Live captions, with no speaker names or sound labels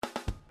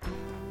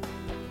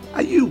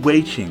you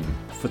waiting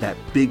for that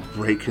big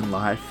break in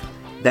life?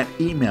 That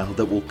email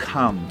that will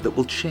come, that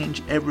will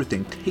change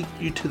everything, take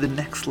you to the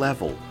next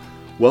level?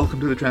 Welcome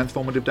to the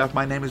Transformative Daf.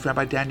 My name is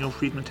Rabbi Daniel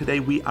Friedman. Today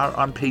we are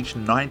on page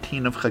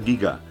 19 of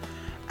Chagigah,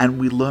 and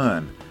we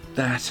learn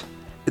that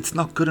it's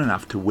not good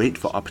enough to wait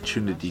for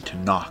opportunity to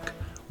knock.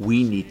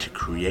 We need to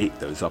create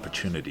those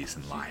opportunities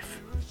in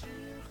life.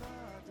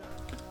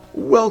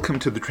 Welcome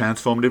to the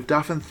Transformative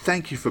Daf, and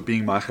thank you for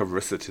being my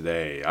chavrissa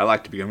today. I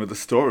like to begin with a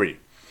story.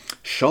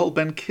 Shaul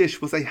ben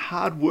Kish was a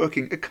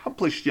hard-working,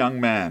 accomplished young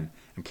man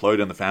employed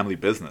in the family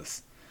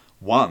business.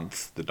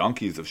 Once, the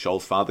donkeys of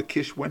Shaul's father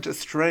Kish went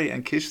astray,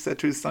 and Kish said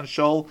to his son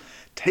Shaul,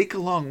 "Take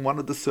along one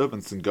of the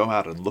servants and go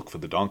out and look for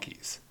the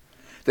donkeys."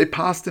 They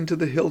passed into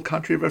the hill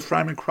country of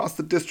Ephraim and crossed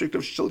the district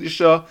of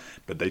Chagigah,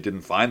 but they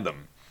didn't find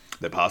them.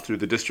 They passed through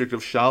the district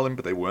of Shalim,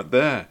 but they weren't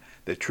there.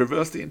 They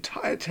traversed the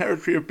entire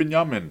territory of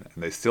Binyamin,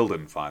 and they still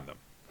didn't find them.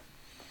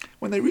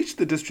 When they reached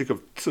the district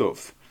of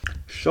Tzuf,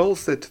 Shaul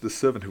said to the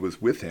servant who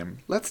was with him,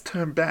 "Let's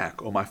turn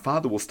back, or my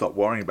father will stop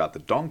worrying about the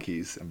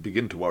donkeys and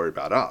begin to worry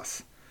about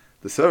us."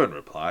 The servant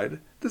replied,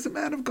 "There's a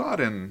man of God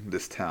in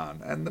this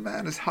town, and the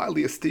man is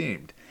highly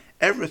esteemed.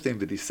 Everything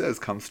that he says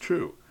comes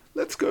true.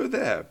 Let's go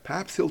there.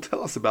 Perhaps he'll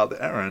tell us about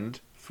the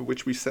errand for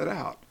which we set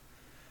out."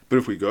 "But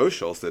if we go,"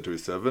 Shaul said to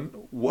his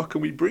servant, "what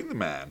can we bring the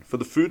man? For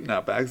the food in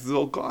our bags is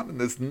all gone,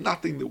 and there's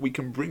nothing that we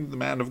can bring the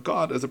man of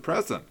God as a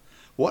present.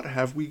 What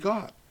have we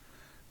got?"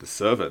 The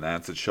servant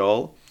answered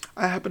Shaul,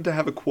 "I happen to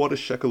have a quarter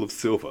shekel of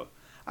silver.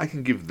 I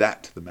can give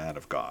that to the man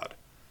of God."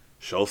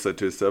 Shaul said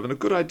to his servant, "A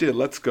good idea,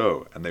 let's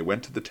go." And they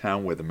went to the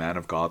town where the man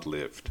of God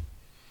lived.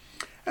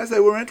 As they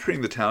were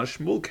entering the town,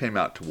 Shmuel came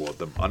out toward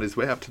them on his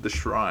way up to the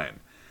shrine.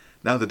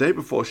 Now the day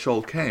before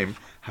Shaul came,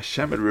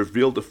 Hashem had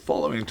revealed the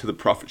following to the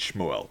prophet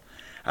Shmuel.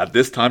 "At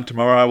this time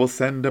tomorrow I will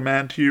send a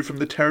man to you from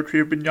the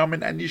territory of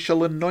Binyamin, and ye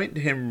shall anoint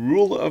him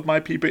ruler of my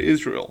people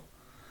Israel.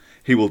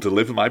 He will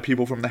deliver my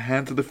people from the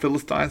hands of the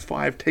Philistines, for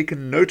I have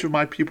taken note of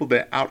my people,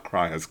 their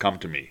outcry has come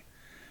to me."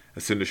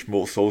 As soon as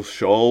Shmuel saw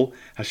Shaul,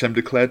 Hashem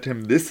declared to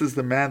him, "This is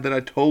the man that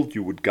I told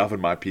you would govern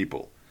my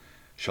people."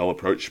 Shaul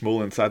approached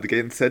Shmuel inside the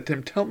gate and said to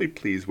him, "Tell me,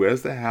 please,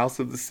 where's the house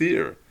of the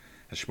seer?"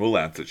 And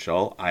Shmuel answered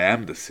Shaul, "I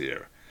am the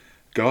seer.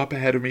 Go up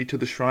ahead of me to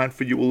the shrine,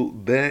 for you will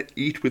there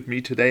eat with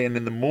me today, and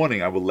in the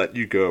morning I will let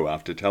you go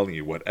after telling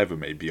you whatever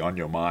may be on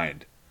your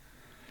mind."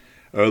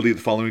 Early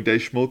the following day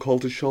Shmuel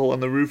called to Shaul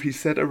on the roof. He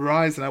said,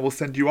 "Arise, and I will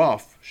send you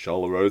off."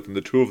 Shaul arose, and the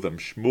two of them,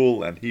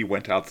 Shmuel and he,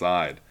 went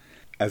outside.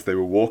 As they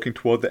were walking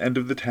toward the end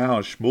of the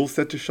town, Shmuel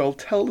said to Shaul,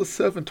 "Tell the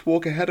servant to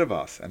walk ahead of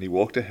us." And he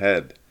walked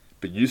ahead.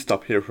 "But you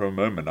stop here for a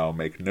moment, and I will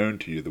make known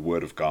to you the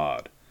word of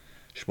God."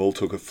 Shmuel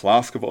took a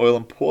flask of oil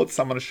and poured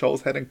some on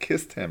Shaul's head and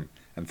kissed him,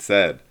 and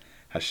said,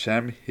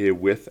 "Hashem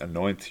herewith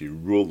anoints you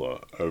ruler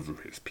over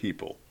his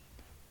people."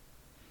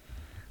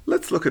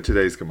 Let's look at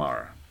today's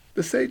Gemara.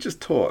 The sages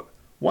taught,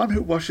 one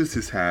who washes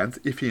his hands,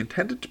 if he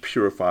intended to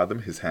purify them,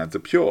 his hands are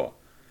pure.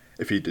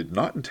 If he did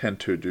not intend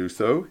to do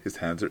so, his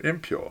hands are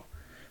impure.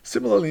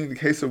 Similarly, in the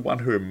case of one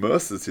who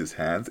immerses his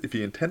hands, if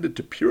he intended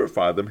to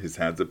purify them, his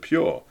hands are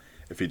pure.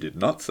 If he did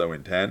not so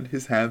intend,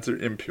 his hands are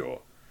impure.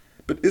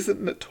 But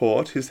isn't it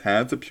taught his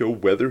hands are pure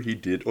whether he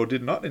did or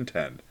did not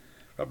intend?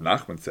 Rab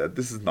Nachman said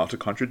this is not a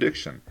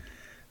contradiction.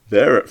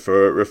 There it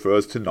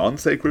refers to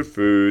non-sacred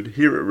food,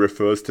 here it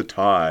refers to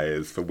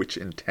tithes, for which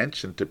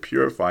intention to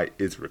purify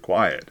is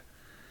required.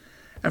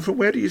 And from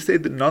where do you say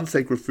that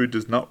non-sacred food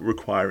does not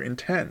require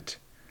intent?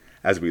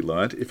 As we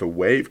learnt, if a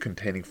wave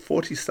containing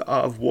 40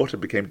 sa'ah of water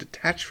became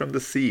detached from the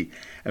sea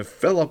and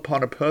fell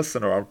upon a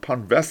person or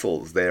upon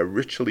vessels, they are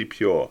ritually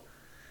pure.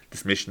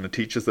 This Mishnah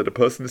teaches that a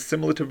person is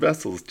similar to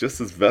vessels. Just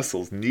as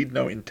vessels need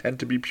no intent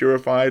to be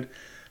purified,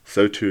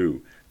 so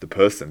too the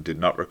person did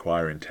not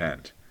require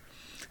intent.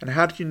 And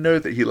how do you know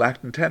that he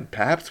lacked intent?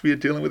 Perhaps we are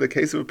dealing with a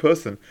case of a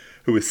person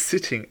who is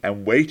sitting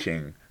and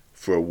waiting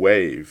for a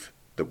wave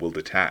that will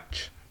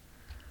detach.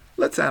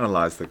 Let's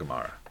analyze the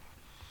Gemara.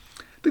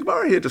 The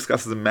Gemara here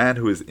discusses a man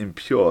who is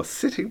impure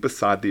sitting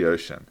beside the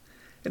ocean.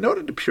 In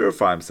order to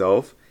purify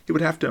himself, he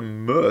would have to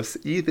immerse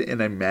either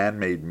in a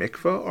man-made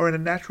mikveh or in a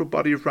natural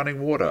body of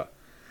running water.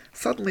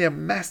 Suddenly a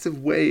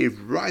massive wave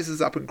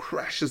rises up and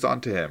crashes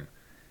onto him.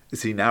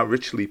 Is he now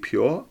ritually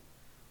pure?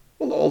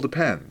 Well, it all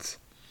depends.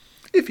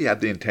 If he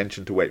had the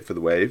intention to wait for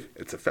the wave,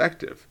 it's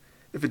effective.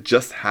 If it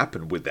just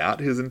happened without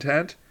his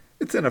intent,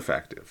 it's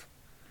ineffective.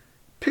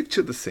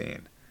 Picture the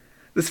scene.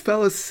 This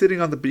fellow is sitting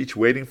on the beach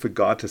waiting for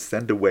God to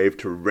send a wave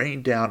to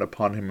rain down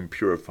upon him and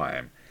purify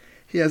him.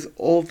 He has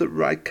all the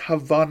right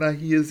kavanah.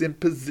 He is in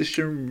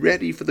position,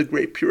 ready for the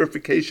great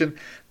purification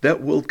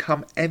that will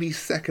come any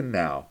second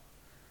now.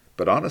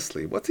 But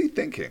honestly, what's he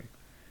thinking?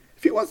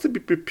 If he wants to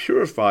be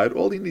purified,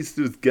 all he needs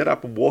to do is get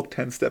up and walk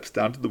 10 steps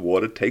down to the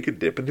water, take a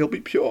dip, and he'll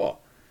be pure.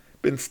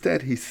 But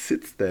instead, he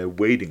sits there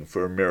waiting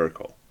for a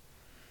miracle.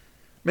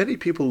 Many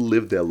people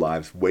live their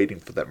lives waiting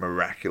for that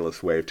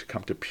miraculous wave to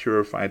come to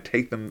purify and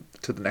take them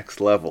to the next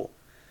level.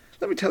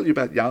 Let me tell you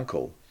about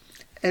Yankel.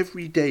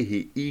 Every day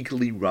he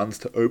eagerly runs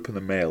to open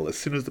the mail as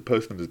soon as the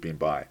postman has been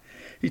by.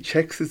 He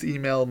checks his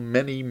email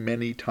many,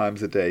 many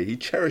times a day. He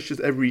cherishes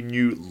every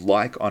new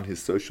like on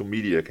his social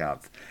media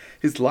accounts.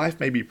 His life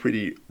may be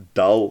pretty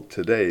dull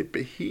today,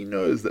 but he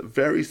knows that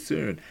very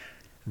soon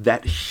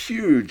that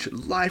huge,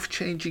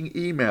 life-changing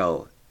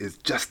email is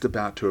just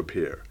about to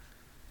appear.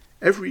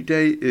 Every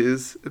day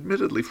is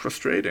admittedly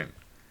frustrating,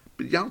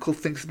 but Yankel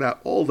thinks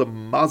about all the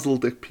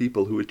muzzled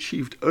people who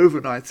achieved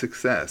overnight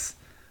success.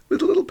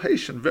 With a little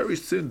patience, very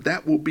soon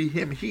that will be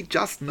him. He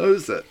just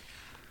knows it.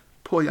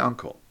 Poor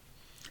Yankel.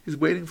 He's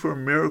waiting for a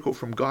miracle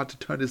from God to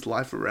turn his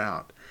life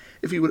around.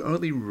 If he would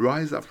only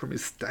rise up from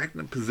his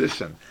stagnant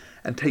position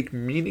and take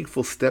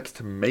meaningful steps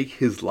to make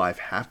his life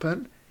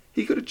happen,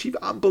 he could achieve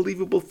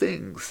unbelievable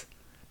things.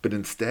 But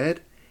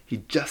instead,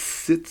 he just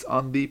sits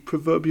on the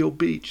proverbial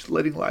beach,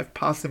 letting life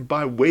pass him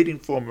by, waiting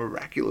for a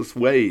miraculous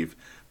wave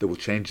that will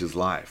change his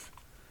life.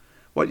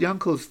 What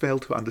Yankel has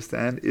failed to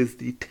understand is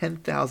the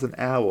 10,000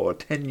 hour or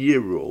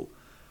 10-year rule.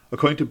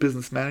 According to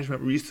business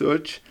management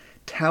research,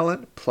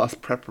 talent plus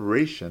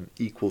preparation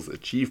equals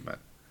achievement.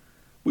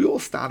 We all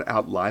start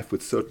out life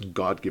with certain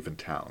God-given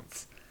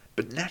talents,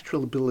 but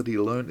natural ability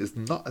alone is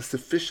not a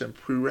sufficient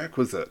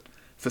prerequisite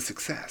for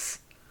success.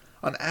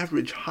 On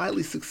average,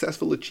 highly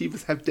successful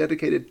achievers have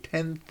dedicated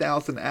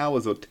 10,000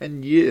 hours or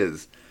 10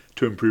 years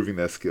to improving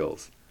their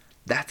skills.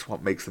 That's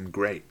what makes them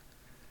great.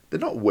 They're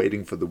not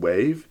waiting for the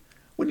wave.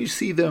 When you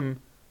see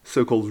them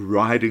so-called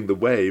riding the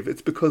wave,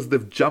 it's because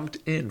they've jumped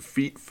in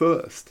feet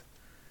first.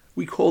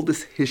 We call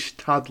this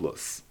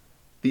hishtadlus,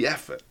 the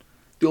effort.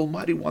 The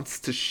Almighty wants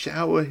to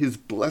shower His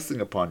blessing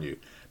upon you,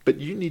 but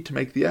you need to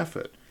make the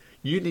effort.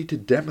 You need to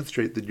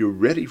demonstrate that you're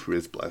ready for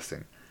His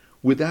blessing.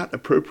 Without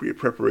appropriate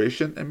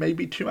preparation, it may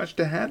be too much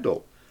to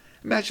handle.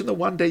 Imagine that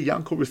one day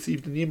Yankel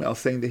received an email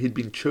saying that he'd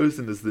been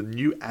chosen as the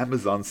new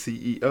Amazon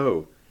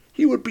CEO.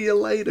 He would be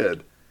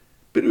elated.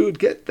 But he would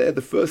get there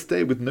the first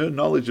day with no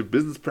knowledge of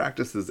business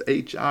practices,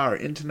 HR,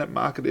 internet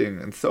marketing,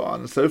 and so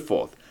on and so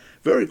forth.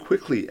 Very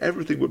quickly,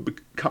 everything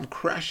would come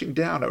crashing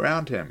down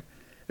around him.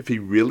 If he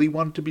really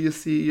wanted to be a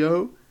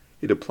CEO,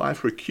 he'd apply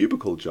for a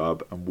cubicle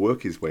job and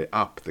work his way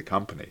up the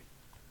company.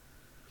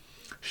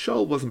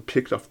 Shaul wasn't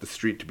picked off the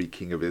street to be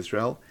king of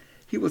Israel.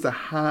 He was a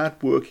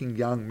hard-working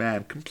young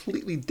man,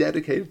 completely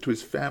dedicated to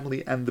his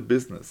family and the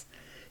business.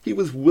 He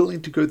was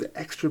willing to go the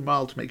extra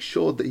mile to make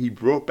sure that he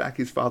brought back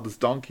his father's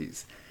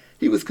donkeys.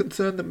 He was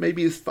concerned that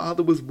maybe his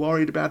father was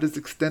worried about his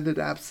extended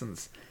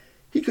absence.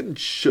 He couldn't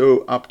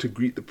show up to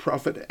greet the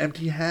prophet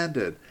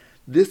empty-handed.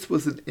 This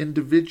was an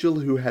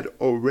individual who had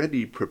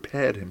already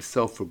prepared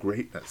himself for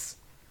greatness.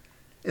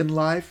 In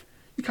life,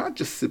 you can't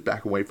just sit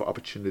back and wait for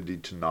opportunity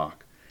to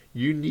knock.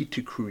 You need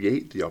to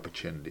create the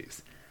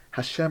opportunities.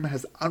 Hashem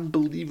has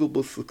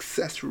unbelievable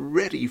success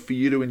ready for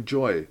you to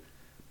enjoy.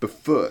 But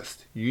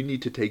first, you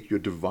need to take your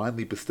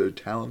divinely bestowed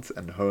talents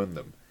and hone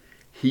them.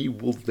 He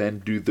will then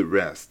do the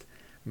rest.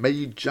 May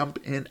you jump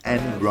in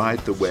and ride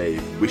the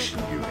wave, wishing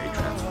you a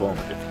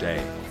transformative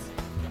day.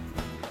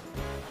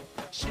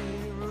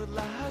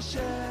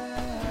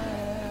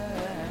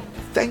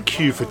 Thank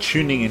you for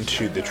tuning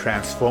into the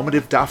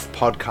Transformative Daf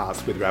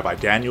podcast with Rabbi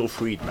Daniel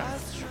Friedman.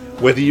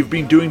 Whether you've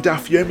been doing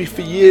Daf Yomi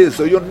for years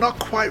or you're not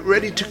quite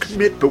ready to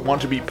commit but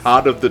want to be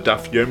part of the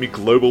Daf Yomi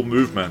global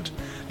movement,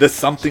 there's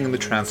something in the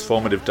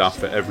Transformative Daf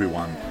for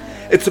everyone.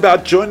 It's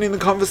about joining the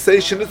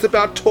conversation. It's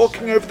about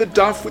talking over the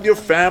daf with your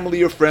family,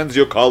 your friends,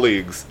 your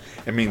colleagues.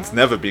 It means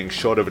never being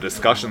short of a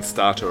discussion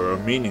starter or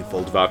a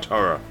meaningful Dvar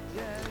Torah.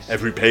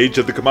 Every page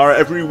of the Gemara,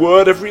 every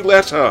word, every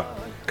letter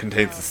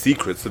contains the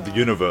secrets of the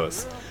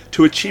universe.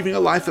 To achieving a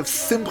life of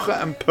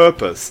simcha and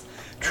purpose,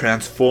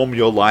 transform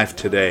your life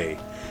today.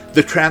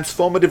 The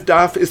Transformative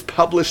Daf is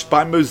published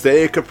by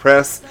Mosaica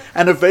Press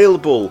and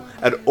available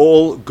at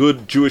all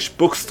good Jewish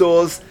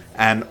bookstores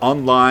and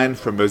online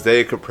from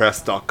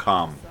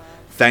mosaicapress.com.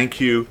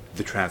 Thank you,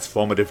 the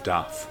Transformative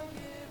Daf.